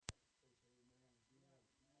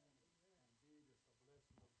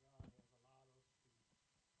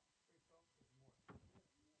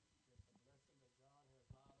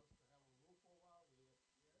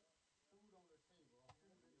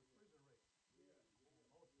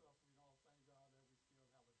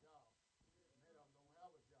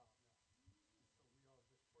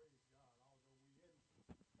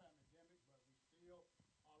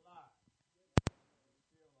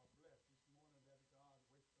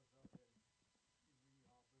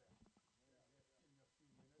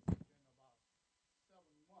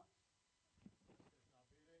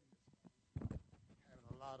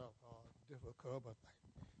will come, but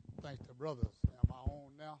thank the brothers. Am I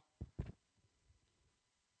on now?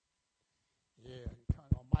 Yeah, you turn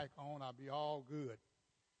my mic on, I'll be all good.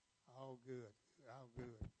 All good. All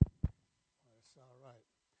good. That's all right.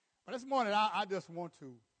 But this morning, I just want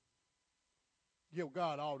to give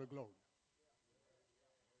God all the glory.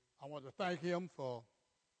 I want to thank him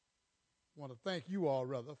want to thank you all,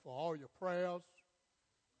 rather, for all your prayers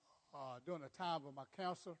during the time of my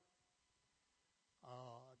cancer,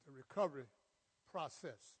 the recovery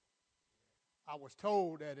process. I was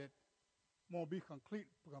told that it won't be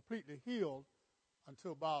completely healed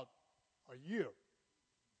until about a year.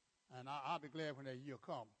 And I'll be glad when that year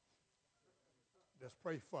comes. Just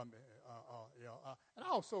pray for me. And I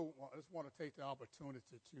also just want to take the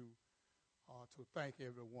opportunity to thank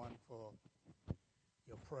everyone for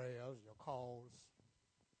your prayers, your calls,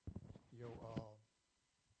 your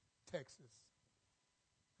texts,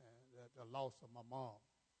 and the loss of my mom.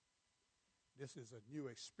 This is a new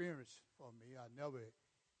experience for me. I never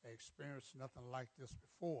experienced nothing like this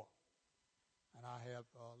before. And I have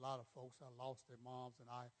a lot of folks that lost their moms, and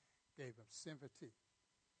I gave them sympathy.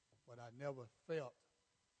 But I never felt,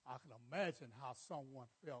 I can imagine how someone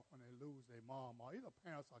felt when they lose their mom, or either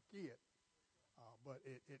parents or kids. But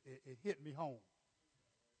it hit me home.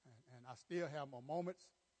 And I still have my moments.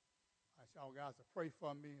 I ask y'all guys to pray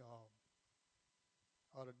for me.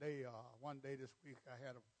 One day this week, I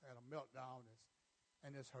had a meltdown,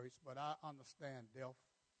 and this hurts. But I understand death.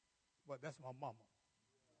 But that's my mama.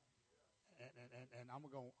 And I'm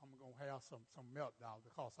gonna have some meltdown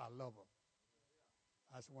because I love her.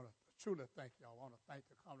 I just want to truly thank y'all. I want to thank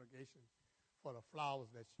the congregation for the flowers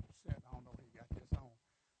that you sent. I don't know if you got this on.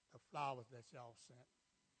 The flowers that y'all sent.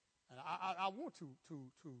 And I want to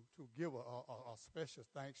give a special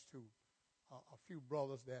thanks to a few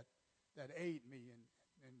brothers that aid me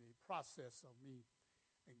in the process of me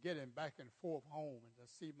and getting back and forth home, and to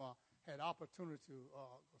had opportunity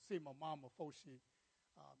to see my mom before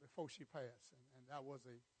she passed, and that was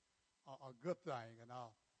a good thing. And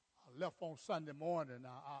I left on Sunday morning.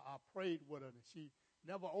 I prayed with her, and she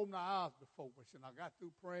never opened her eyes before. But when I got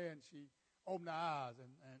through praying, she opened her eyes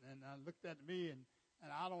and looked at me, and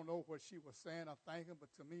I don't know what she was saying or thinking, but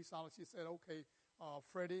to me, she said, "Okay,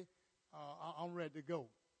 Freddie, I'm ready to go."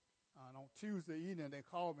 And on Tuesday evening, they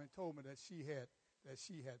called me and told me that she had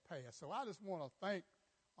passed. So I just want to thank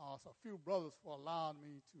a few brothers for allowing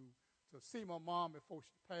me to see my mom before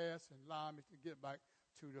she passed and allowing me to get back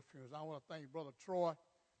to the funeral. I want to thank Brother Troy,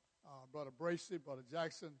 Brother Bracey, Brother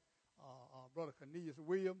Jackson, Brother Cornelius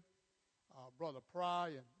Williams, Brother Pry,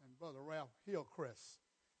 and Brother Ralph Hillcrest.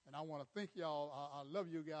 And I want to thank y'all. I love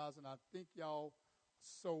you guys, and I thank y'all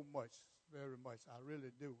so much, very much. I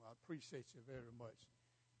really do. I appreciate you very much.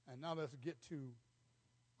 And now let's get to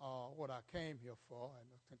what I came here for, and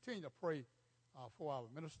continue to pray for our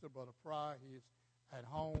minister, Brother Pry. He's at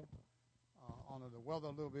home under the weather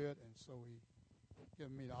a little bit, and so he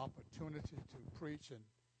given me the opportunity to preach, and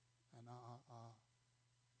I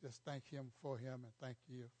just thank him and thank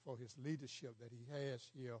you for his leadership that he has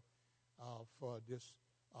here for this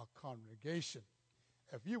congregation.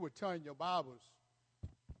 If you would turn your Bibles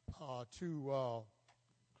to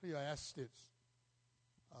Ecclesiastes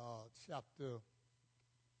chapter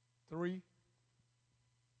 3.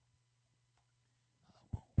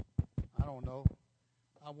 I don't know.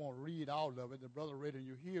 I won't read all of it. The brother read in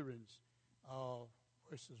your hearings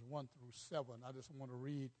verses 1 through 7. I just want to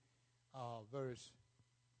read verse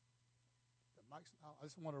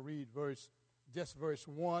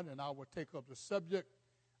 1, and I will take up the subject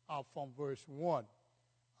from verse 1.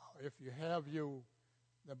 If you have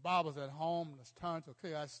the Bibles at home, let's turn to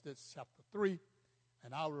Ecclesiastes chapter 3,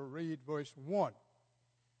 and I will read verse 1.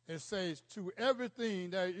 It says, "To everything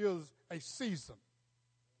there is a season,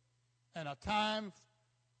 and a time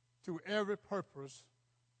to every purpose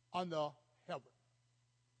under heaven."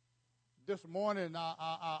 This morning,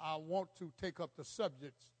 I want to take up the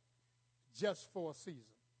subject, just for a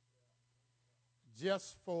season.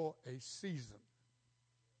 Just for a season.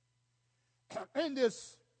 In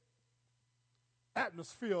this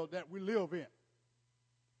atmosphere that we live in,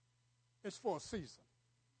 it's for a season.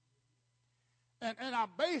 And I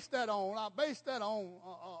base that on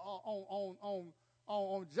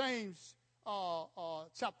James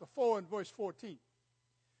chapter 4 and verse 14.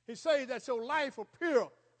 He says that your life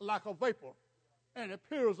appear like a vapor, and it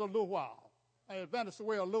appears a little while, and it vanishes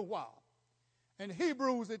away a little while. In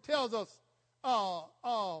Hebrews, it tells us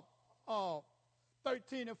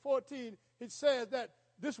 13 and 14, it says that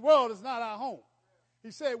this world is not our home. He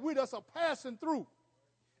said we just are passing through.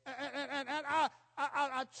 And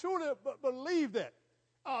I truly believe that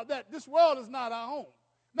this world is not our home.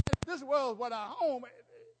 Now, this world is what our home,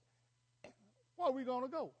 where are we going to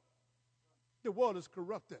go? The world is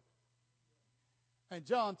corrupted. And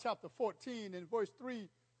John chapter 14 and verse 3,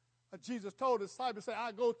 Jesus told his disciples, say,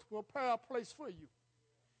 I go to prepare a place for you.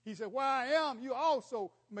 He said, where I am, you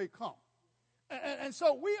also may come. And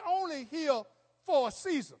so we only here for a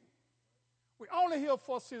season. We only here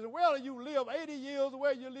for a season. Whether you live 80 years, or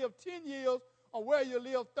whether you live 10 years, or whether you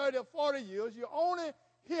live 30 or 40 years, you're only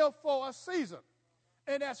here for a season.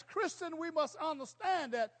 And as Christians, we must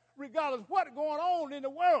understand that regardless of what's going on in the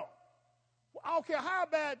world, I don't care how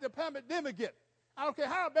bad the pandemic gets. I don't care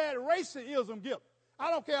how bad racism gets. I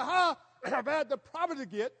don't care how bad the poverty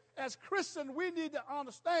gets. As Christians, we need to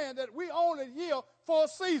understand that we only here for a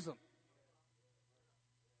season.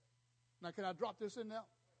 Now, can I drop this in there?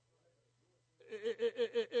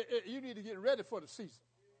 You need to get ready for the season.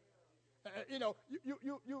 You're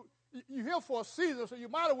here for a season, so you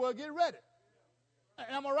might as well get ready.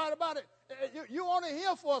 Am I right about it? You're only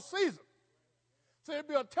here for a season. So it'd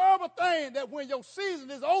be a terrible thing that when your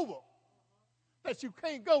season is over, that you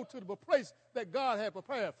can't go to the place that God had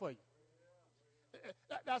prepared for you.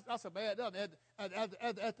 That's a bad thing.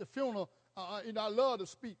 At the funeral, I love to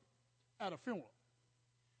speak at a funeral.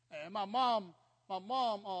 And my mom,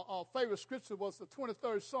 favorite scripture was the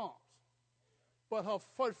 23rd Psalms. But her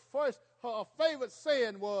favorite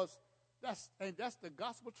saying was, that's the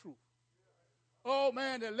gospel truth. Oh,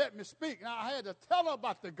 man, they let me speak. Now, I had to tell her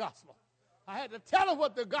about the gospel. I had to tell her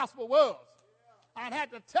what the gospel was. I had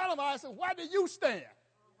to tell her, I said, why do you stand?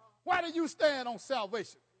 Why do you stand on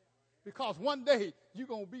salvation? Because one day you're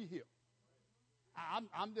going to be here.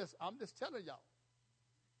 I'm just telling y'all.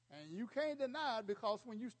 And you can't deny it, because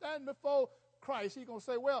when you stand before Christ, he's going to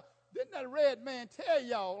say, well, didn't that red man tell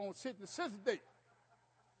y'all on Census Day?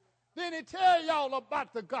 Then he tell y'all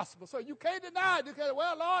about the gospel. So you can't deny it. You can't,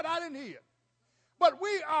 well, Lord, I didn't hear. But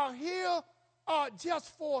we are here just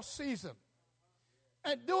for a season.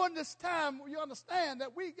 And during this time, you understand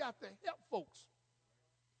that we got to help folks.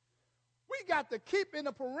 We got to keep in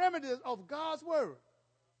the perimeters of God's word.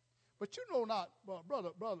 But you know not,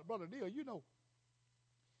 brother Neil,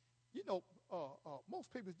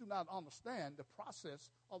 most people do not understand the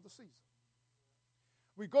process of the season.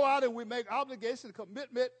 We go out and we make obligation,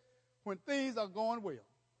 commitment when things are going well.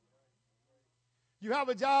 You have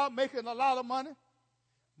a job making a lot of money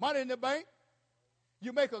in the bank.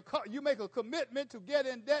 You make a commitment to get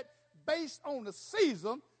in debt based on the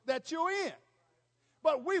season that you're in.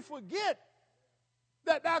 But we forget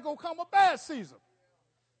that there's going to come a bad season.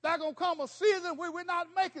 There's going to come a season where we're not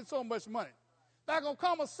making so much money. There's going to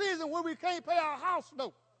come a season where we can't pay our house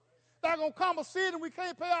note. There's going to come a season we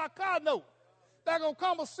can't pay our car note. There's going to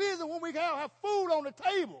come a season when we can't have food on the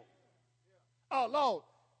table. Oh, Lord,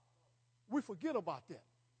 we forget about that.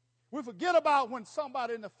 We forget about when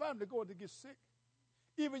somebody in the family is going to get sick.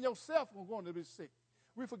 Even yourself is going to be sick.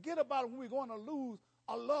 We forget about it when we're going to lose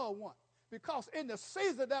a loved one. Because in the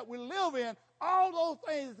season that we live in, all those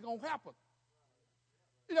things are going to happen.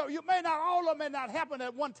 All of them may not happen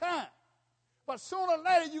at one time. But sooner or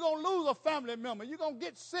later, you're going to lose a family member. You're going to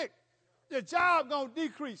get sick. Your job going to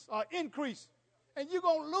decrease or increase. And you're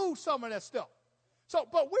going to lose some of that stuff. So,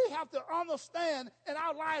 but we have to understand, and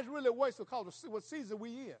our lives really works because of what season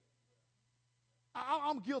we in.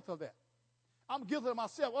 I'm guilty of that. I'm guilty of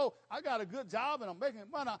myself. Oh, I got a good job and I'm making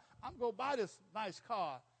money. I'm going to buy this nice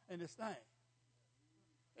car and this thing.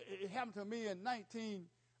 It happened to me in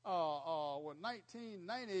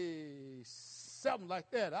 1997, like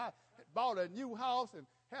that. I bought a new house and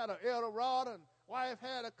had an Eldorado, and wife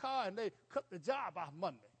had a car, and they cut the job off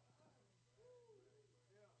Monday.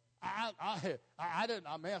 I didn't.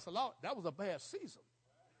 I mean, that's a lot. That was a bad season.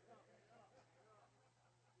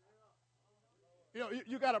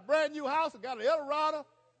 You got a brand new house, and got an Eldorado.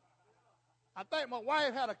 I think my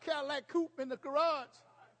wife had a Cadillac coupe in the garage.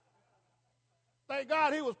 Thank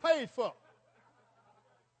God he was paid for.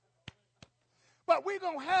 But we're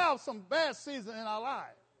going to have some bad seasons in our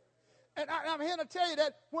lives. And I'm here to tell you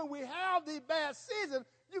that when we have these bad seasons,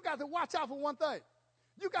 you got to watch out for one thing.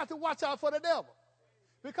 You got to watch out for the devil.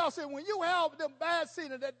 Because when you have them bad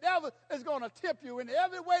seasons, the devil is going to tip you in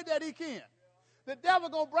every way that he can. The devil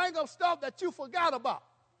going to bring up stuff that you forgot about.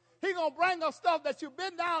 He's going to bring up stuff that you've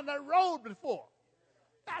been down that road before.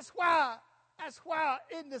 That's why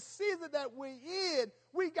in the season that we're in,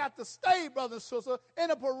 we got to stay, brothers and sisters, in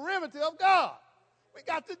the perimeter of God. We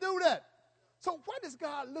got to do that. So what is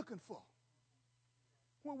God looking for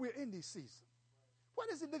when we're in these seasons?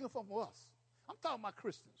 What is he looking for from us? I'm talking about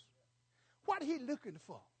Christians. What he looking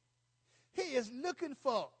for? He is looking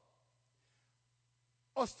for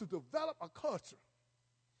us to develop a culture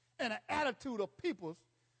and an attitude of peoples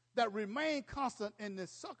that remained constant in the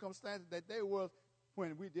circumstances that they were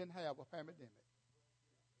when we didn't have a pandemic.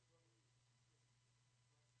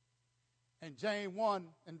 And James 1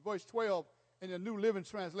 and verse 12 in the New Living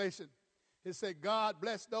Translation, it said, God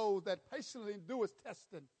bless those that patiently endure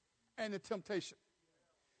testing and the temptation.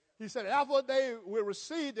 He said, after they will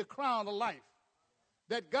receive the crown of life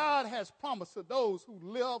that God has promised to those who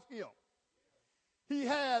love him. We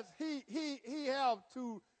have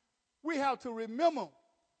to remember,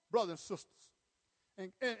 brothers and sisters.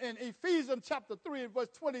 In Ephesians chapter 3 and verse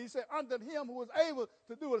 20, he said, unto him who is able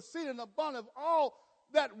to do exceeding abundant of all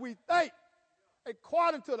that we think,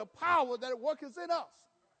 according to the power that worketh in us.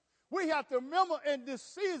 We have to remember in this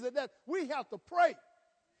season that we have to pray.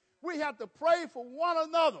 We have to pray for one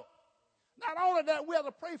another. Not only that, we have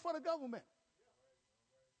to pray for the government.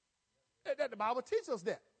 That the Bible teaches us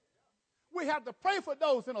that. We have to pray for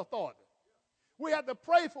those in authority. We have to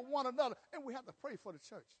pray for one another, and we have to pray for the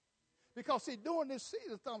church. Because, see, during this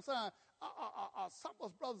season, some of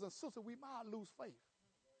us brothers and sisters, we might lose faith.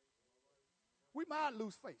 We might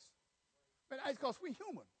lose faith. But that's because we're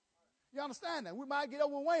human. You understand that? We might get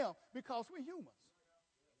overwhelmed because we're humans.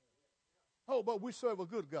 Oh, but we serve a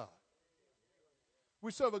good God.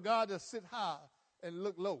 We serve a God that sits high and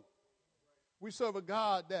look low. We serve a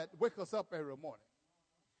God that wakes us up every morning.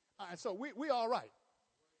 And so we all right.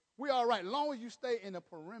 We all right, as long as you stay in the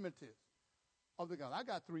perimeters of the God. I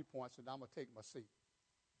got 3 points, and I'm going to take my seat.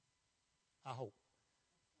 I hope.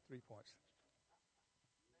 3 points.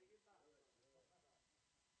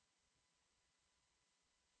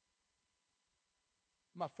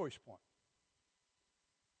 My first point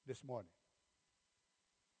this morning.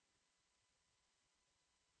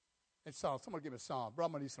 In Psalm, somebody give me a Psalm.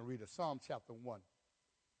 Brother, I need some readers. Psalm chapter 1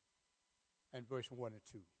 and verse 1 and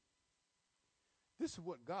 2. This is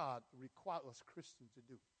what God requires us Christians to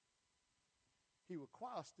do. He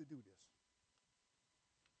requires us to do this.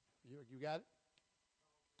 You got it?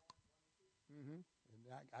 Mm-hmm. And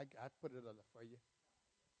I put it on there for you.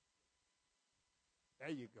 There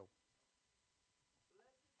you go.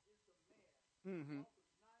 Mm-hmm.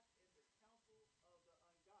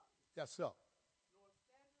 Yes, sir. Nor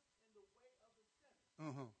standeth in the way of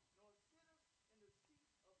the sinner, nor sitteth in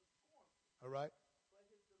the seat of the scornful. All right. But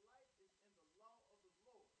his delight is in the law of the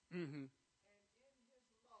Lord. Mm-hmm. And in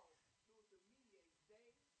his law doeth he meditate day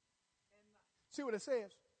and night. See what it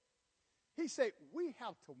says? He said we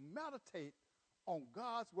have to meditate on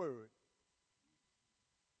God's word.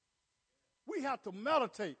 We have to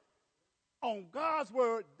meditate on God's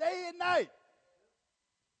word day and night.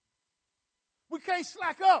 We can't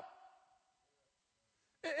slack up.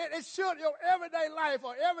 It should, your everyday life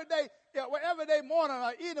or everyday morning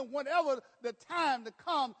or even whenever the time to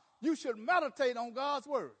come, you should meditate on God's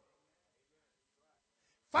word.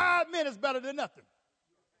 5 minutes better than nothing.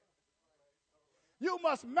 You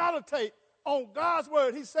must meditate on God's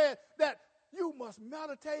word. He said that you must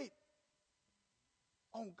meditate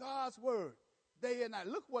on God's word day and night.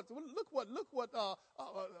 Look what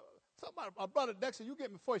somebody, Brother Dexter, you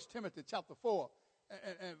get me 1 Timothy chapter 4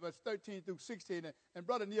 and verse 13 through 16. And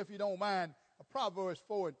Brother Neil, if you don't mind, Proverbs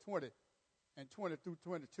 4 and 20 and 20 through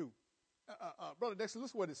 22. Brother Dexter,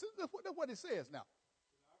 listen what it says. Look what it says now.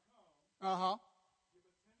 Uh-huh.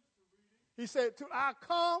 He said, till I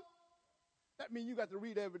come, that means you got to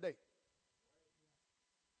read every day.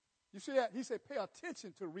 You see that? He said, pay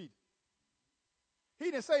attention to reading. He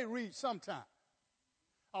didn't say read sometime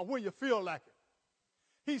or when you feel like it.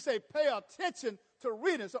 He said, pay attention to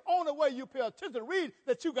reading. It's the only way you pay attention to read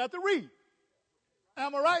that you got to read.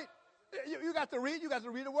 Am I right? You got to read. You got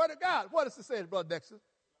to read the word of God. What does it say, Brother Dexter?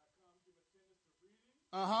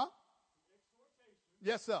 Uh-huh.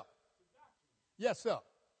 Yes, sir. Yes, sir.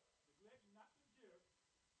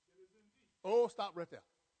 Oh, stop right there.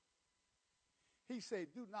 He said,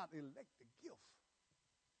 do not elect the gift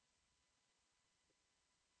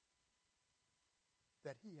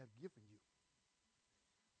that he has given you.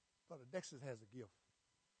 Brother Dexter has a gift.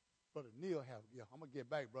 Brother Neil has a gift. I'm going to get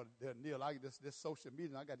back, Brother Neil. This social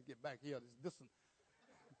media, I got to get back here.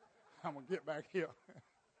 I'm going to get back here.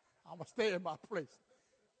 I'm going to stay in my place.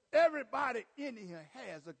 Everybody in here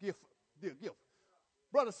has a gift.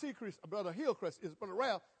 Brother Seacrest, Brother Hillcrest, Brother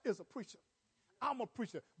Ralph is a preacher. I'm a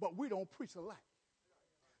preacher, but we don't preach alike.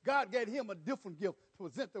 God gave him a different gift to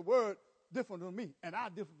present the word different than me, and I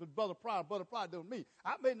different than Brother Pryor than me.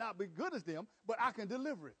 I may not be good as them, but I can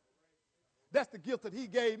deliver it. That's the gift that he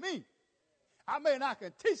gave me. I may not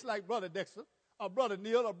can teach like Brother Dexter or Brother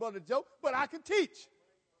Neil or Brother Joe, but I can teach.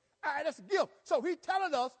 All right, that's a gift. So he's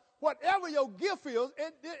telling us whatever your gift is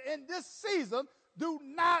in this season, do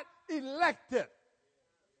not elect it.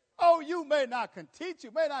 Oh, you may not can teach,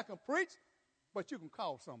 you may not can preach, but you can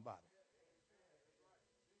call somebody.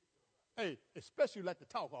 Hey, especially you like to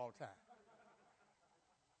talk all the time.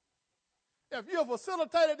 If you're a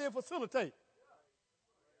facilitator, then facilitate.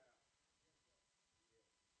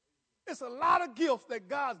 It's a lot of gifts that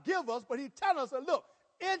God gives us, but He tells us, look,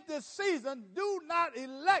 in this season, do not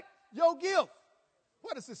elect your gift.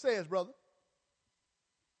 What does it say, brother?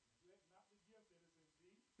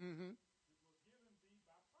 Mm-hmm.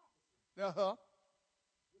 Uh-huh.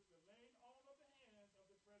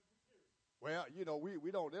 Well, you know,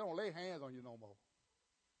 they don't lay hands on you no more.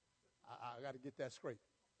 I got to get that straight.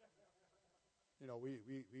 You know, we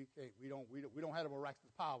don't have the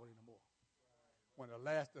miraculous power anymore. When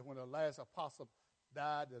the last apostle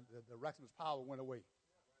died, the miraculous power went away.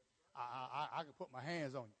 I can put my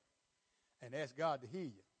hands on you and ask God to heal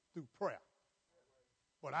you through prayer,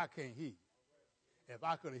 but I can't heal you. If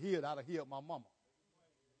I could have healed, I'd have healed my mama.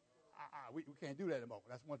 We can't do that anymore.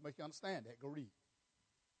 That's what makes you understand that. Go read.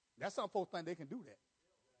 That's some folks think they can do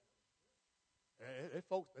that.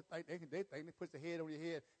 Folks they think they put their head on your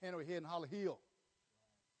head, hand on your head, and holler heal.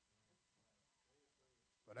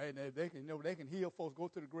 But they can, they can heal folks. Go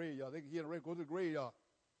to the graveyard. They can heal. Go to the graveyard.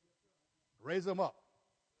 Raise them up.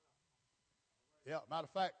 Yeah. Matter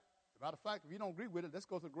of fact, if you don't agree with it, let's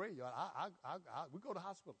go to the graveyard. We go to the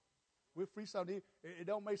hospital. We're free Sunday. It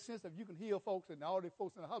don't make sense if you can heal folks and all the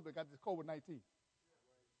folks in the hospital got this COVID-19.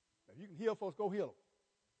 If you can heal folks, go heal them.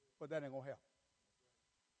 But that ain't going to help.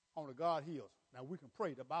 Only God heals. Now, we can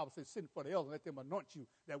pray. The Bible says, send for the elders, let them anoint you.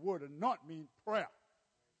 That word anoint means prayer.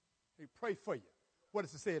 They pray for you. What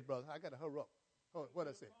does it say, brother? I got to hurry up. What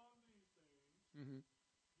does it say? Mm-hmm.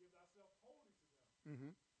 Give thyself wholly to them.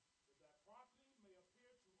 Mm-hmm. That thy property may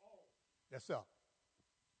appear to all. Yes, sir.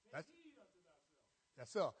 Take heed unto thyself.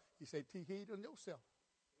 Yes, sir. He said, take heed unto yourself.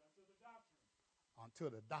 Unto the doctrine. Unto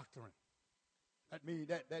the doctrine. That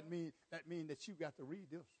means that you got to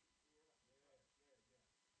read this.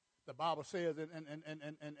 The Bible says in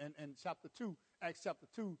chapter 2, Acts chapter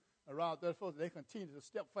 2, around 34, they continue to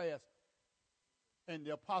step fast in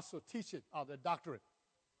the apostle teaching of the doctrine.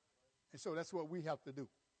 And so that's what we have to do.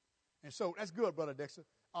 And so that's good, Brother Dexter.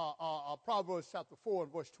 Proverbs chapter 4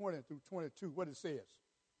 and verse 20 through 22, what it says.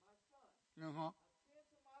 My son, attend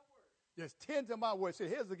to my word. Yes, tend to my word. See,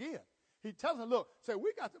 here's again. He tells them, look, say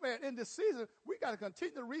we got to, man, in this season, we got to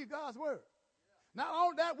continue to read God's word. Yeah. Not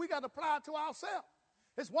only that, we got to apply it to ourselves.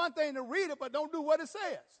 It's one thing to read it, but don't do what it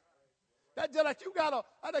says. That's just like you got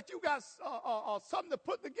something to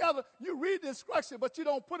put together. You read the instruction, but you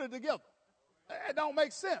don't put it together. It don't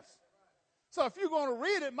make sense. So if you're going to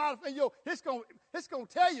read it, it's going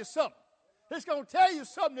to tell you something. It's going to tell you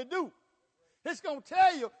something to do. It's going to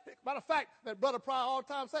tell you, matter of fact, that Brother Pryor all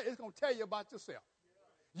the time says, it's going to tell you about yourself.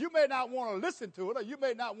 You may not want to listen to it, or you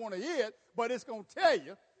may not want to hear it, but it's going to tell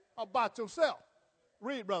you about yourself.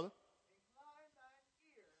 Read, brother.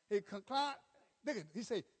 He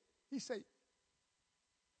say,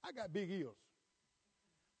 I got big ears.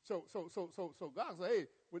 So God said, hey,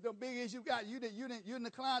 with them big ears you got, you didn't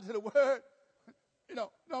incline to the word. You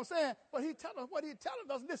know what I'm saying? But he telling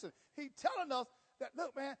us, listen, he telling us that,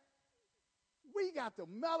 look, man, we got to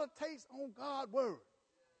meditate on God's word.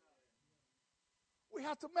 We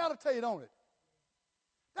have to meditate on it.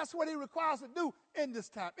 That's what he requires us to do in this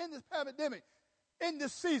time, in this pandemic, in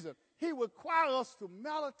this season. He requires us to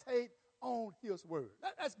meditate on his word.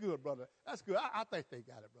 That's good, brother. That's good. I think they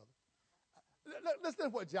got it, brother. Listen to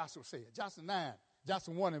what Joshua said. Joshua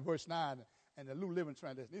 1 and verse 9 and the New Living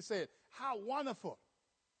Translation. He said, how wonderful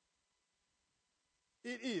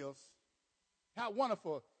is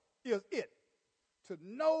it to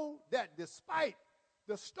know that despite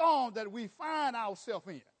the storm that we find ourselves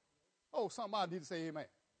in. Oh, somebody need to say amen.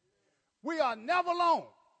 We are never alone.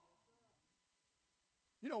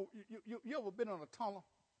 You know, you ever been on a tunnel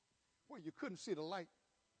where you couldn't see the light?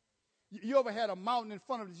 You ever had a mountain in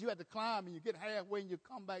front of you had to climb and you get halfway and you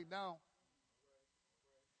come back down?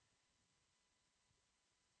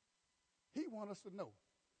 He wants us to know,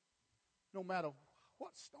 no matter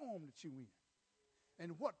what storm that you're in,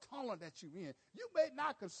 and what tunnel that you're in, you may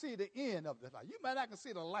not can see the end of the light. You may not can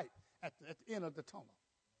see the light at the end of the tunnel.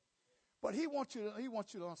 But he wants you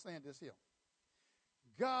to understand this here.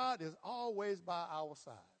 God is always by our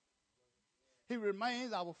side. He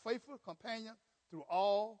remains our faithful companion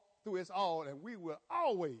through his all, and we will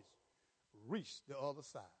always reach the other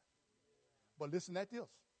side. But listen at this.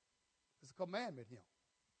 It's a commandment here.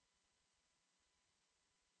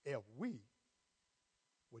 If we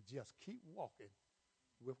would just keep walking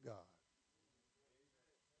with God.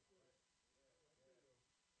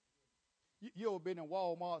 You ever been in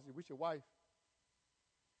Walmart with your wife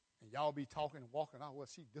And y'all be talking and walking out, well,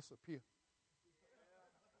 she disappeared.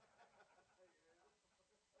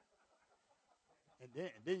 And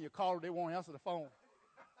then you call her, they won't answer the phone.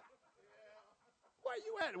 Where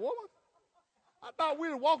you at, woman? I thought we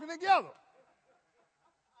were walking together.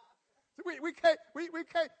 See,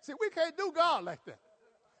 we can't do God like that.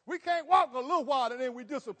 We can't walk a little while and then we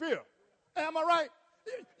disappear. Am I right?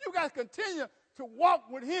 You got to continue to walk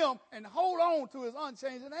with him and hold on to his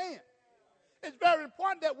unchanging hand. It's very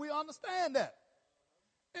important that we understand that.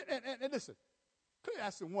 And listen,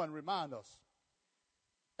 Ecclesiastes 1 reminds us,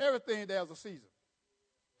 everything there's a season,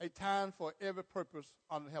 a time for every purpose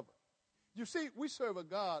under heaven. You see, we serve a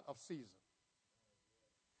God of season.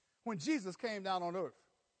 When Jesus came down on earth,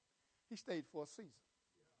 he stayed for a season.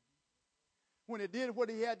 When he did what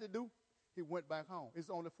he had to do, he went back home. It's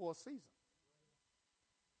only for a season.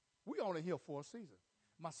 We only here for a season.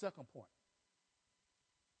 My second point.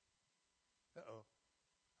 I go.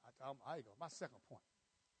 My second point.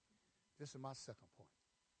 This is my second point.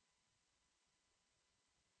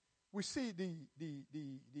 We see the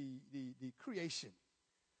creation.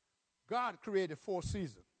 God created 4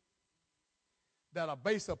 seasons that are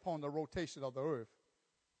based upon the rotation of the earth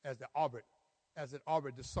as it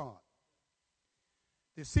orbits the sun.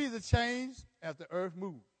 The seasons change as the earth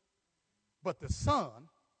moves, but the sun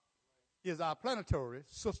is our planetary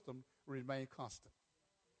system remain constant.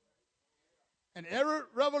 And every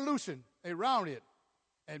revolution around it,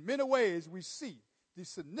 in many ways, we see the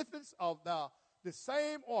significance of the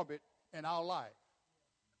same orbit in our life.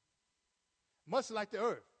 Much like the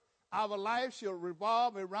earth, our life shall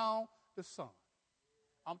revolve around the sun.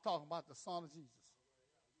 I'm talking about the Son of Jesus.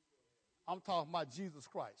 I'm talking about Jesus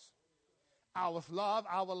Christ. Our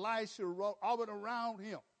life should orbit around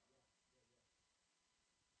him.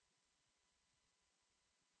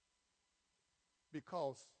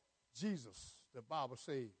 Because Jesus, the Bible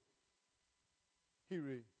says, he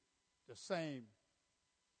the same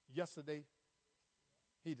yesterday,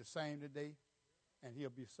 he the same today, and he'll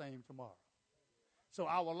be the same tomorrow. So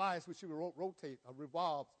our lives, which should rotate or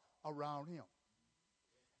revolve around him.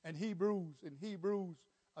 And Hebrews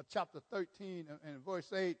chapter 13 and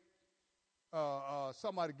verse 8,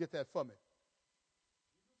 somebody get that for me.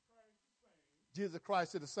 Jesus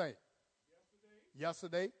Christ is the same.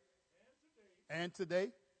 Yesterday and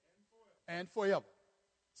today and forever.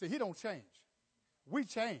 See, he don't change. We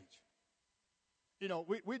change. You know,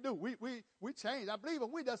 we do. We change. I believe if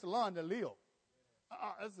we just learn to live.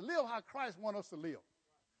 Let's live how Christ wants us to live.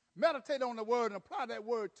 Meditate on the word and apply that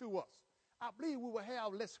word to us. I believe we will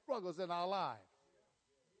have less struggles in our lives.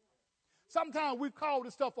 Sometimes we call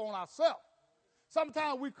this stuff on ourselves.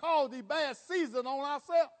 Sometimes we call the bad season on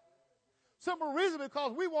ourselves. Simple reason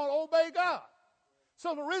because we want to obey God.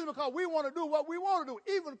 Simple reason because we want to do what we want to do.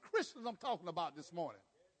 Even Christians I'm talking about this morning.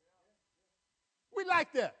 We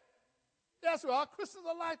like that. That's right. Christians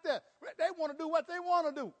are like that. They want to do what they want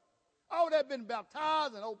to do. Oh, they've been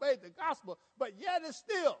baptized and obeyed the gospel, but yet it's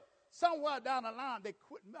still somewhere down the line they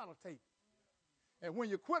quit meditating. And when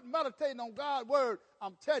you quit meditating on God's word,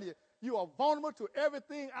 I'm telling you, you are vulnerable to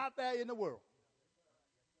everything out there in the world.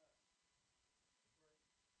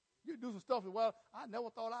 You do some stuff, well, I never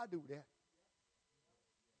thought I'd do that.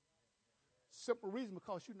 Simple reason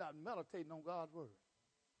because you're not meditating on God's word.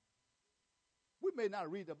 We may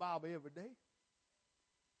not read the Bible every day,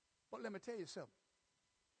 but let me tell you something.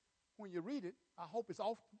 When you read it, I hope it's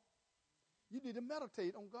often, you need to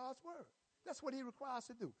meditate on God's word. That's what he requires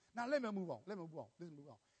to do. Now, let me move on.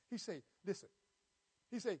 He said, listen.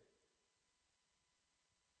 He said,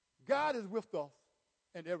 God is with us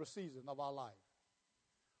in every season of our life.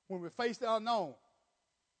 When we face the unknown,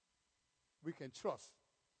 we can trust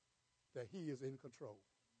that he is in control,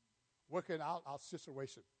 working out our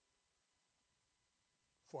situation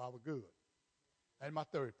for our good. And my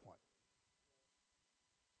third point.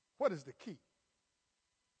 What is the key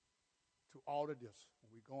to all of this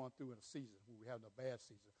when we're going through in a season, when we're having a bad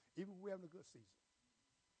season, even when we're having a good season?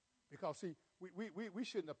 Because, see, we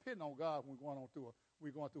shouldn't depend on God when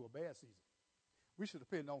we're going through a bad season. We should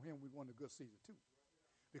depend on him when we're going through a good season, too.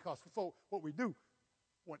 Because for what we do,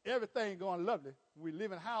 when everything going lovely, we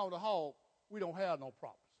living high on the hog, we don't have no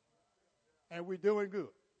problems. And we're doing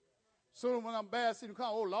good. Soon when I'm bad season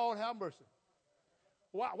comes, oh, Lord, have mercy.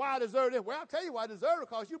 Why I deserve this? Well, I'll tell you why I deserve it,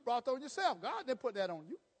 because you brought it on yourself. God didn't put that on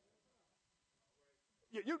you.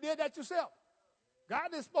 You did that yourself.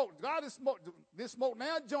 God didn't smoke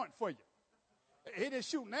now joint for you. He didn't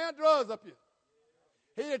shoot now drugs up you.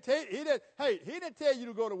 He didn't tell you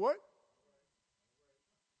to go to work.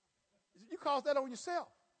 You caused that on yourself.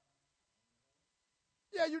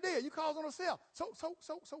 Yeah, you did. You caused it on yourself. So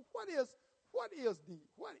what is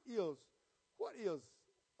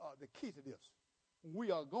the key to this?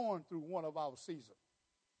 We are going through one of our seasons.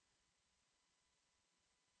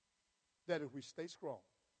 That if we stay strong,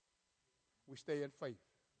 we stay in faith.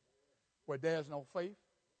 Where there's no faith,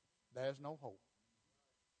 there's no hope.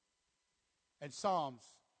 And Psalms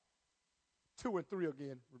 2 and 3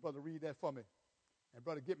 again. Brother, read that for me. And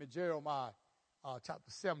brother, get me Jeremiah chapter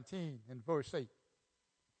 17 and verse 8.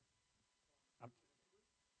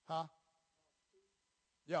 Huh?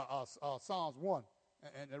 Yeah, Psalms 1.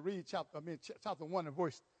 And read chapter 1 and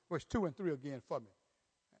verse 2 and 3 again for me.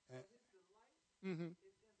 Mm-hmm.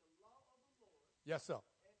 Yes, sir. And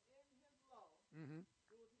in his law, will he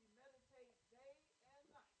meditate day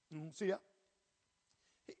and night. See ya?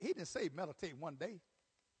 He didn't say meditate one day.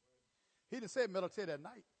 He didn't say meditate at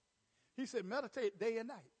night. He said meditate day and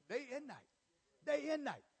night. Day and night. Day and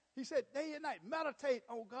night. He said day and night. Meditate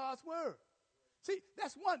on God's word. See,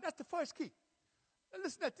 that's the first key. And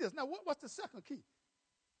listen at this. Now, what's the second key?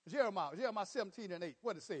 Jeremiah 17 and 8.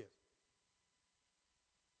 What it says.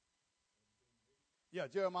 Yeah,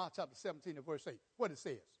 Jeremiah chapter 17 and verse 8. What it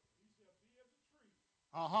says. He shall be as a tree.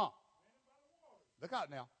 Uh-huh. Planted by the water. Look out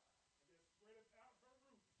now. And there spreadeth out her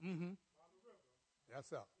roots by the river. Yes,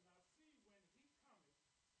 sir. And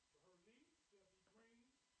I see when he cometh, for her leaves shall be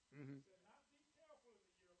green. Shall not be careful in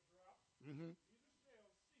the year of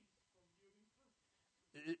drought. Neither shall cease from yielding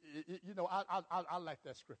fruit. You know, I like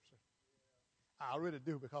that scripture. I really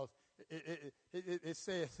do, because it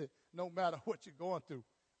says that no matter what you're going through,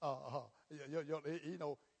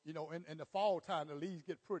 in the fall time, the leaves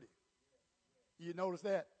get pretty. You notice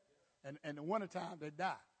that? And in the wintertime, they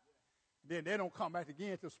die. Then they don't come back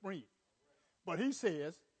again till spring. But he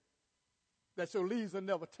says that your leaves will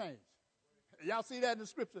never change. Y'all see that in the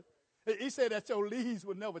scripture? He said that your leaves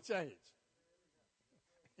will never change.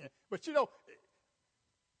 But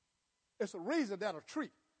it's a reason that a tree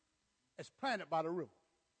is planted by the river,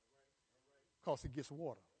 because it gets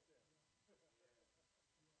water.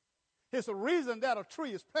 It's a reason that a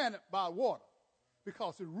tree is planted by water,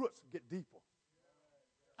 because its roots get deeper.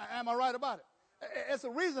 Am I right about it? It's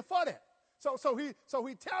a reason for that. So he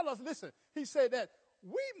tells us, listen, he said that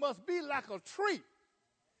we must be like a tree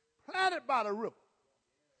planted by the river,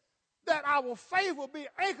 that our faith will be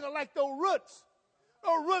anchored like those roots.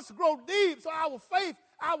 Those roots grow deep, so our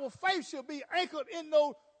faith should be anchored in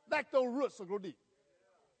those, like those roots will grow deep.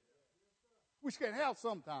 We can have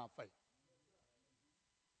sometimes faith.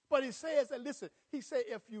 But he says that, listen, he said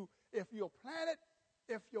if you're planted,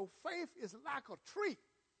 if your faith is like a tree,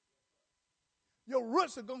 your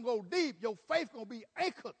roots are going to go deep. Your faith going to be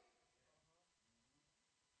anchored.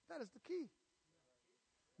 That is the key.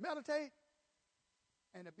 Meditate,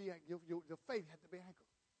 and your faith has to be anchored.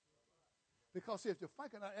 Because if your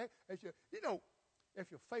faith is not anchored,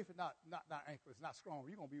 if your faith is not anchored, it's not strong,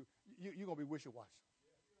 you're gonna be wishy-washy.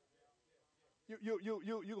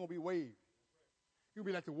 You're gonna be waved. You'll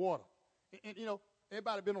be like the water. And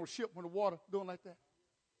everybody been on a ship when the water doing like that?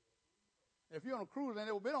 If you're on a cruise and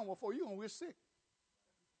never been on one before, you're going to get sick.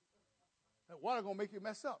 That water going to make you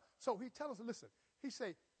mess up. So he tells us, listen, he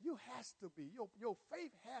say, you has to be, your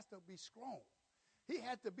faith has to be strong. He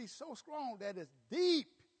had to be so strong that it's deep.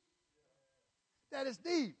 That is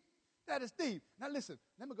deep. That is deep. Now listen,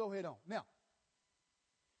 let me go ahead on. Now,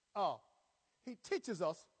 he teaches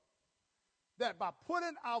us that by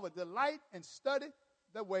putting our delight and study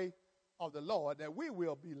the way of the Lord, that we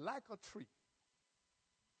will be like a tree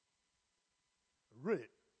rooted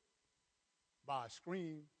by a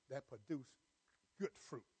stream that produce good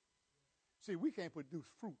fruit. See, we can't produce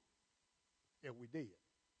fruit if we did.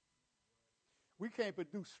 We can't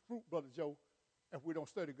produce fruit, Brother Joe, if we don't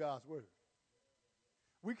study God's word.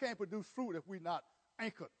 We can't produce fruit if we're not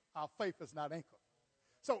anchored. Our faith is not anchored.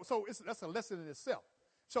 So that's a lesson in itself.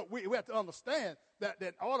 So we have to understand that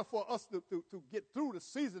in order for us to get through the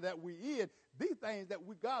season that we're in, these things that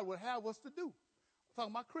God would have us to do. I'm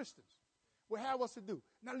talking about Christians. Will have us to do.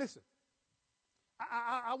 Now listen,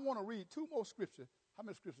 I want to read two more scriptures. How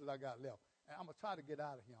many scriptures I got left? And I'm going to try to get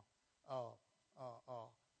out of here.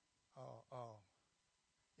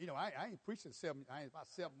 I ain't preaching about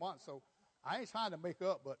 7 months, so I ain't trying to make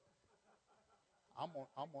up, but I'm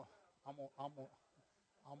on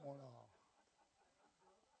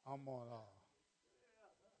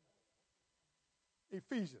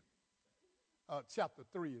Ephesians chapter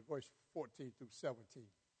 3, verse 14 through 17.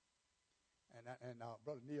 And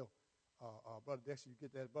Brother Neil, Brother Dexter, you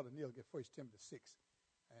get that. Brother Neil, get 1 Timothy 6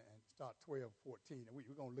 and start 12, 14. And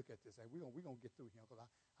we're going to look at this. And we're going to get through here, because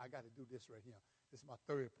I got to do this right here. This is my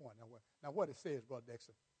third point. Now what it says, Brother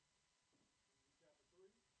Dexter. Chapter 3?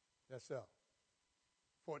 Yes, sir.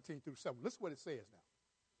 14 through 7. Listen what it says now.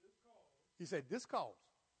 He said, this cause.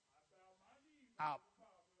 I,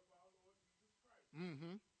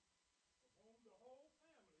 mm-hmm.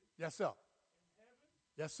 Yes, sir.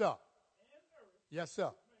 Yes, sir. Yes,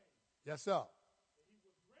 sir. Yes, sir.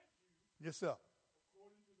 Yes, sir.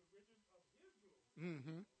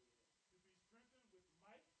 Mm-hmm.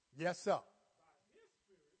 Yes, sir.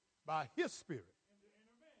 By his spirit.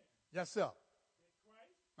 Yes, sir.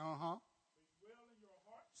 Uh-huh.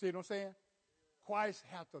 See what I'm saying? Christ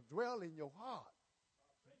has to dwell in your heart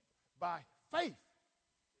by faith.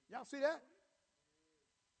 Y'all see that?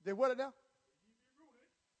 They what it now?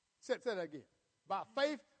 Say that again. By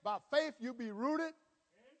faith you be rooted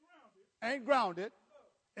and grounded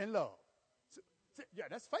in love. Yeah,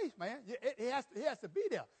 that's faith, man. He has to be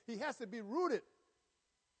there. He has to be rooted.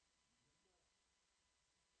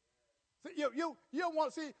 See, you don't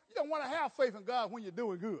want to have faith in God when you're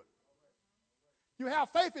doing good. You have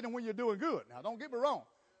faith in him when you're doing good. Now, don't get me wrong.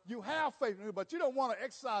 You have faith in him, but you don't want to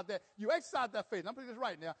exercise that. You exercise that faith. I'm putting this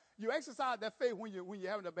right now. You exercise that faith when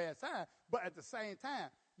you're having a bad time, but at the same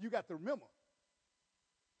time, you got to remember,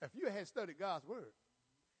 if you had studied God's word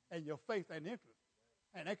and your faith ain't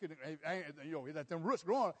anchored, that them roots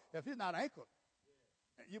growing, if it's not anchored,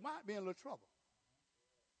 you might be in a little trouble.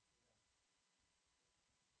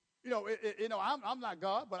 I'm not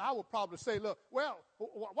God, but I would probably say, look, well,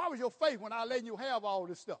 why was your faith when I letting you have all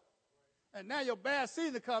this stuff? And now your bad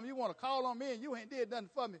season come, you want to call on me and you ain't did nothing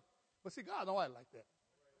for me. But see, God don't act like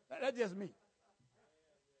that. That's just me.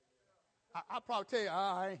 I'll probably tell you,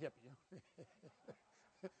 I ain't helping you.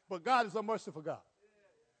 But God is a merciful God.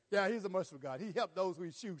 Yeah, he's a merciful God. He helped those who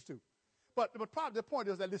he chooses to. But probably the point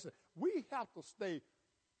is that, listen, we have to stay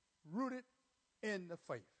rooted in the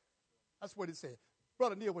faith. That's what he said.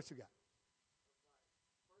 Brother Neil, what you got?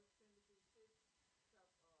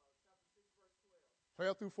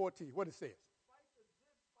 12 through 14. What it says? Fight the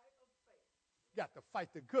good fight of faith. Got to fight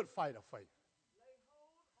the good fight of faith. Lay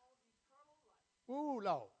hold on eternal life. Ooh,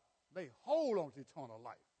 Lord. Lay hold on eternal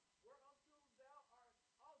life. Whereunto thou art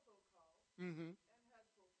also called, Mm-hmm. and hast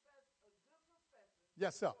professed a good profession.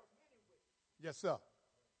 Yes, sir. Before many witnesses. Yes, sir.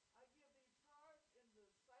 I give thee charge in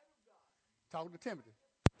the sight of God. Talking to Timothy.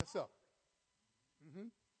 Yes, sir.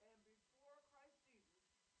 Mm-hmm. And before Christ Jesus,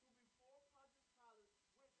 who before Pontius Pilate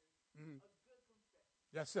witnessed Mm-hmm. a good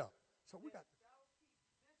confession. Yes, sir. So we got to. Thou keep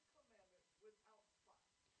this commandment without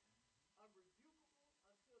spot, unrebukable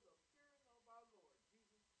until the appearing of our Lord Jesus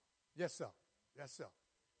Christ. Yes, sir. Yes, sir.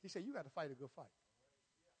 He said, you got to fight a good fight.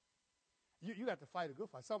 You got to fight a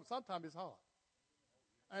good fight. Sometimes it's hard.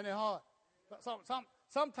 Ain't it hard?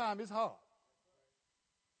 Sometimes it's hard.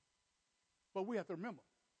 But we have to remember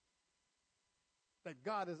that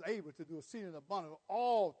God is able to do a seed in abundance of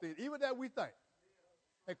all things, even that we think,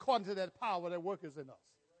 according to that power that worketh in us.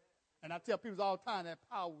 And I tell people all the time that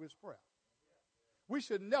power is prayer. We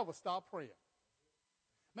should never stop praying.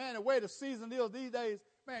 Man, the way the season is these days,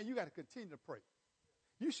 man, you got to continue to pray.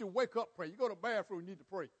 You should wake up, pray. You go to the bathroom, you need to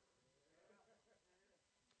pray.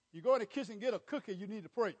 You go in the kitchen, get a cookie, you need to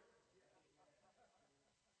pray.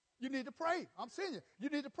 You need to pray. I'm saying you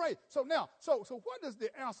need to pray. So now, so what is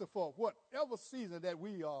the answer for whatever season that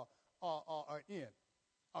we are in,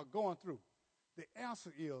 are going through? The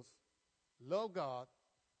answer is love God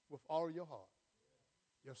with all of your heart,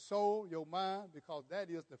 your soul, your mind, because that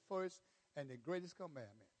is the first and the greatest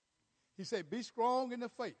commandment. He said, be strong in the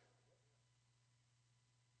faith.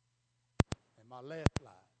 And my last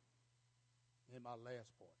slide, in my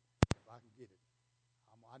last point, if I can get it,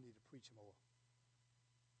 I need to preach more.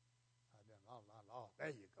 Oh,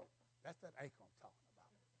 there you go. That's that anchor I'm talking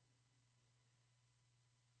about.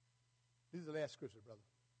 This is the last scripture, brother.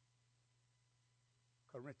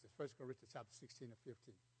 1 Corinthians chapter 16 and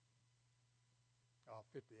 15.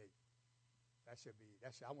 58.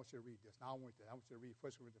 I want you to read this. Now I want you to read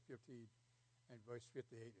 1 Corinthians 15 and verse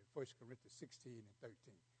 58 and 1 Corinthians 16 and 13.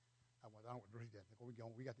 I don't want to read that. We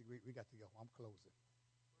got to go. I'm closing.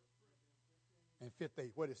 And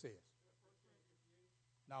 58, what it says.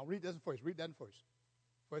 Now read that first. Read that first.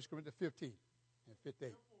 1 Corinthians 15 and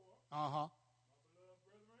 58. Uh-huh.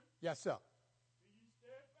 Yes, sir.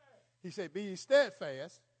 He said, be ye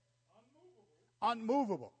steadfast,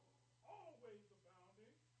 unmovable,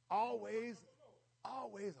 always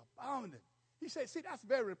abounding. He said, see, that's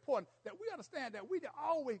very important that we understand that we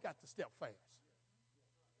always got to step fast.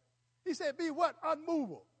 He said, be what?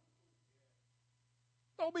 Unmovable.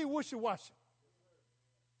 Don't be wishy-washy.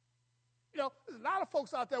 There's a lot of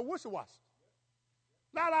folks out there wishy-washy.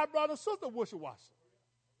 A lot of our brothers and sisters wishy-washy.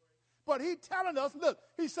 But he telling us, look,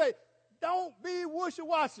 he say, don't be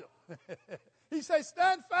wishy-washy. He say,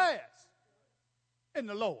 stand fast. in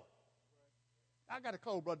the Lord. I got to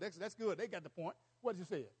close, Brother Dexter. That's good. They got the point. What did you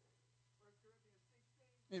say? 1 Corinthians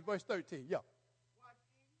 16. In verse 13, yeah.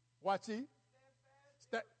 Watch ye. Watch ye.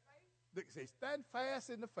 Stand fast in the faith. Say, stand fast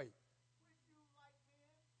in the faith. Which you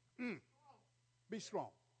like men. Strong. Be strong.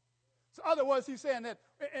 So, in other words, he's saying that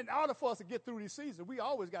in order for us to get through these seasons, we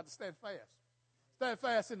always got to stand fast. Stand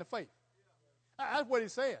fast in the faith. That's what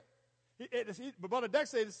he's saying. But Brother Dex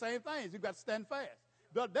said the same thing. You got to stand fast.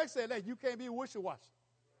 Brother Dex said that you can't be wishy-washy.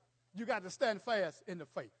 You got to stand fast in the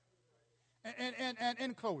faith. And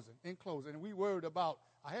in closing, we worried about,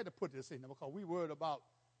 I had to put this in there because we worried about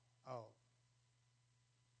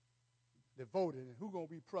the voting and who's going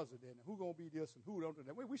to be president and who's going to be this and who don't do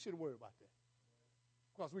that. We shouldn't worry about that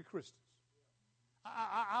because we're Christians.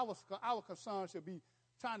 Our concern should be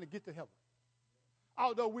trying to get to heaven.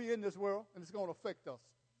 Although we're in this world and it's going to affect us.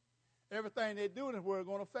 Everything they do in this world is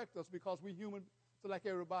going to affect us because we're human just like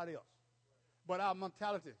everybody else. But our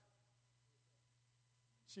mentality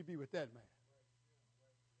should be with that man.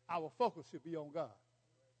 Our focus should be on God.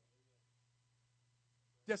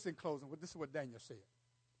 Just in closing, this is what Daniel said.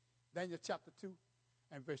 Daniel chapter 2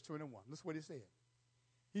 and verse 21. This is what he said.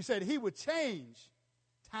 He said he would change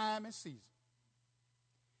time and season.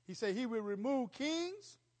 He said he would remove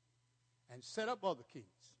kings and set up other kings.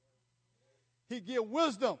 He give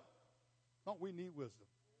wisdom. Don't we need wisdom?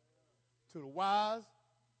 To the wise,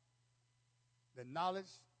 the knowledge,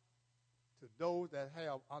 to those that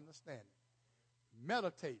have understanding.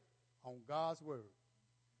 Meditate on God's word.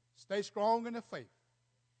 Stay strong in the faith.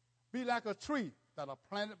 Be like a tree that are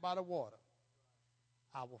planted by the water.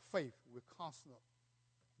 Our faith will constantly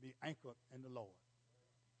be anchored in the Lord.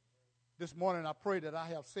 This morning I pray that I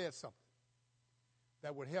have said something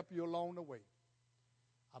that would help you along the way.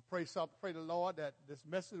 I pray the Lord that this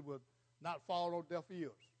message will not fall on deaf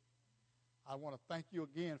ears. I want to thank you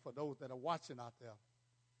again for those that are watching out there.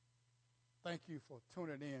 Thank you for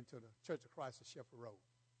tuning in to the Church of Christ at Shepherd Road.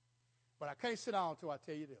 But I can't sit down until I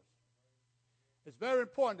tell you this. It's very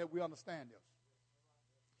important that we understand this.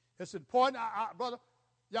 It's important, brother,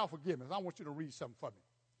 y'all forgive me. I want you to read something for me.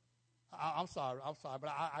 I'm sorry, but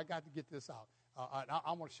I got to get this out.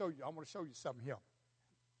 I want to show you something here.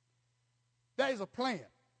 There is a plan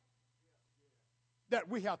that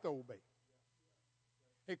we have to obey.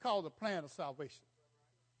 It's called the plan of salvation.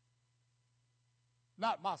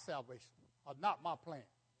 Not my salvation, or not my plan.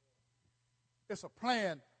 It's a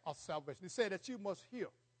plan of salvation. He said that you must hear.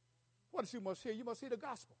 What is you must hear? You must hear the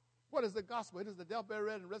gospel. What is the gospel? It is the death,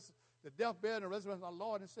 burial, and resurrection of our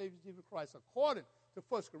Lord and Savior Jesus Christ, according to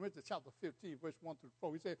 1 Corinthians chapter 15, verse 1 through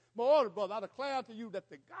 4. He said, moreover, brother, I declare unto you that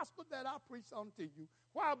the gospel that I preach unto you,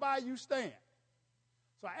 whereby you stand.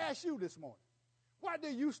 So I ask you this morning, what do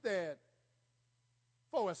you stand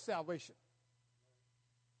for as salvation?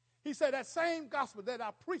 He said, that same gospel that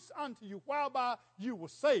I preached unto you, whereby you were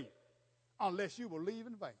saved, unless you believe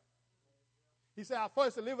in vain. He said, I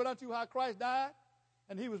first delivered unto you how Christ died,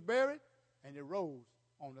 and he was buried, and he rose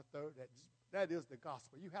on the third. That is the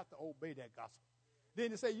gospel. You have to obey that gospel.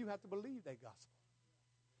 Then he said you have to believe that gospel.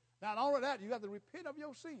 Not only that, you have to repent of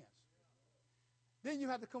your sins. Then you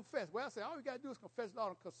have to confess. Well, I say, all you got to do is confess the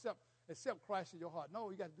Lord and accept Christ in your heart.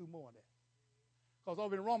 No, you got to do more than that. Because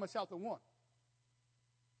over in Romans chapter 1,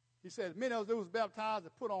 he says, many of those baptized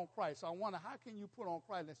have put on Christ. So I wonder, how can you put on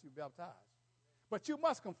Christ unless you baptized? But you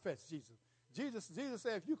must confess Jesus. Jesus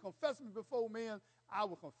said, if you confess me before men, I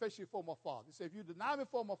will confess you before my Father. He said, if you deny me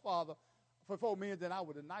before my Father, before men, then I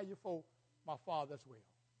will deny you before my Father as well.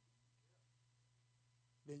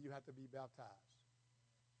 Then you have to be baptized.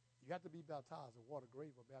 You have to be baptized in water,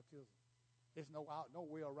 grave, or baptism. There's no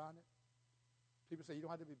way around it. People say you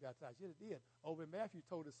don't have to be baptized. Yes, it did. Over in Matthew,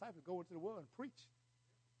 told the disciples, go into the world and preach.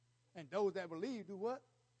 And those that believe do what?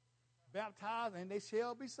 Baptize, and they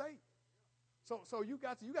shall be saved. So you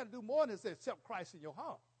got to do more than say accept Christ in your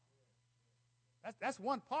heart. That's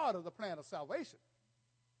one part of the plan of salvation.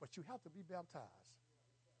 But you have to be baptized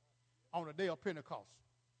on the day of Pentecost.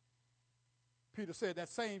 Peter said, that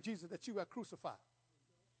same Jesus that you have crucified.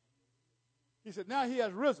 He said, now he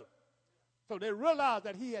has risen. So they realized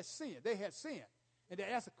that he had sinned. They had sinned. And they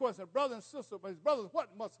asked the question, brothers and sisters, but his brothers, what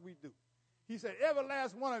must we do? He said, every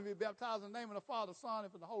last one of you baptized in the name of the Father, Son,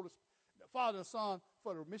 and for the Holy Spirit, the Father and Son,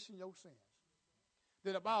 for the remission of your sins.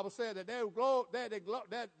 Then the Bible said that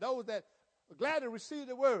those that were glad to receive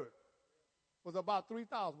the word was about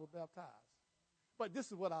 3,000 were baptized. But this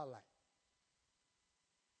is what I like.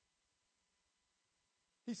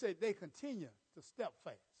 He said they continue to step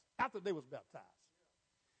fast after they was baptized.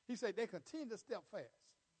 He said they continue to step fast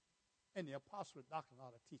in the apostolic doctrine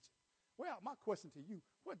of the teaching. Well, my question to you,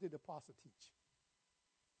 what did the apostle teach?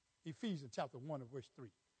 Ephesians chapter 1 and verse 3.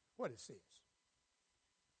 What it says.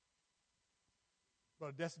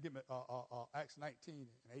 Brother Dexter, give me Acts 19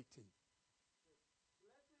 and 18.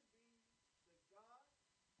 Blessed be the God,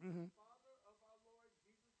 Mm-hmm. Father of our Lord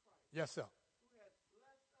Jesus Christ, Yes, sir. who has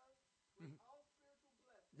blessed us with all spiritual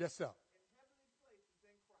blessings Yes, sir. in heavenly places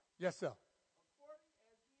in Christ, Yes, sir. according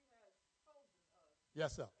as he has chosen us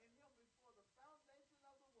Yes, sir. in him before the foundation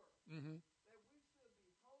of the world, Mm-hmm. that we should be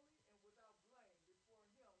holy and without blame before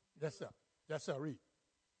him, Yes, sir. Yes, sir. Read.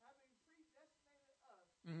 having predestinated us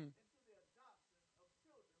Mm-hmm. into the adoption of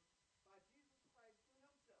children by Jesus Christ to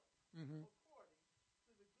himself, Mm-hmm. according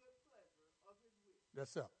to the good pleasure of his will, Yes,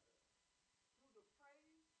 sir. to the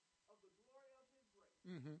praise of the glory of his grace,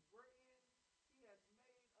 Mm-hmm. wherein he has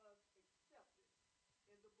made us accepted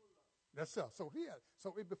in the beloved. Yes, sir. So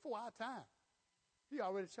before our time, he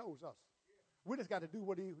already chose us. We just got to do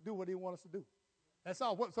what he wants us to do. That's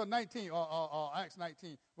all. So 19, Acts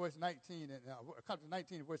 19, verse 19, and come to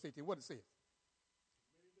 19, verse 18. What it says?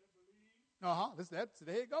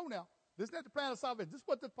 There you go now. This is not the plan of salvation. This is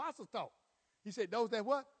what the apostles taught. He said, those that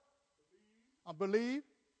what? Believe.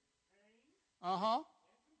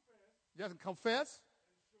 Yes, and confess.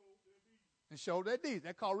 And show their deeds.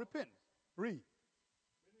 That's called repentance. Read.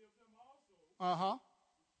 Many of them also, which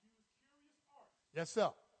used curious arts, Yes,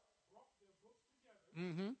 sir. brought their books together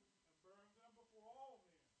Mm-hmm. and burned them before all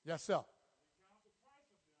men. Yes, sir. They counted the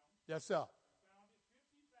price of them Yes, sir. and found it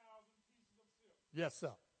 50,000 pieces of silver. Yes,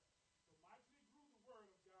 sir. So mightily grew the word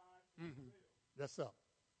of God in Israel. Yes, sir.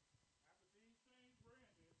 After these things were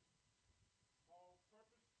ended, Paul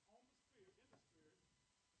purposed in the spirit,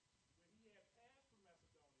 when he had passed from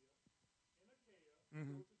Macedonia in Achaia, to go to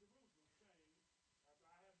Jerusalem, saying, after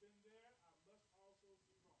I have been there, I must also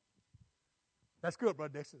see Rome. That's good,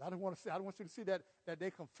 Brother Dixon. I don't want you to see that they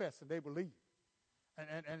confess and they believe.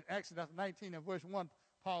 And Acts 19 and verse 1,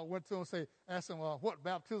 Paul went to them and asked them, what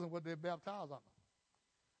baptism would they baptize on them?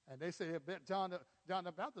 And they said, John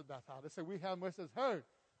the Baptist baptized. They said, we have much as heard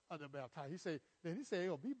of the baptized. He said,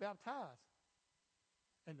 be baptized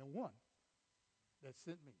in the one that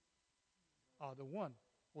sent me. The one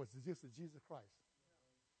was Jesus Christ.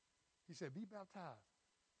 He said, be baptized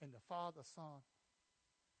in the Father, Son,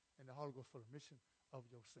 and the Holy Ghost for the remission of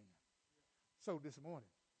your sin. So this morning,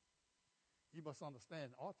 you must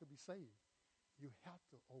understand, in order to be saved, you have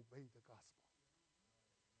to obey the gospel.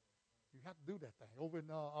 You have to do that thing. Over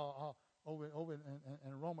in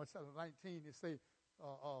Romans 7:19, it says,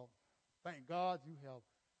 thank God you have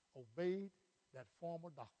obeyed that form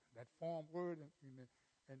of doctrine. That form word in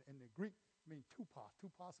the Greek means two parts.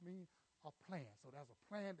 Two parts mean a plan. So there's a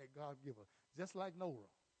plan that God gave us. Just like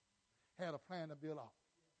Noah had a plan to build out.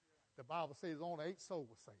 The Bible says only 8 souls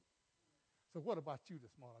were saved. So what about you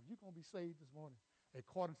this morning? Are you going to be saved this morning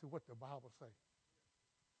according to what the Bible says?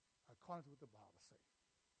 According to what the Bible says.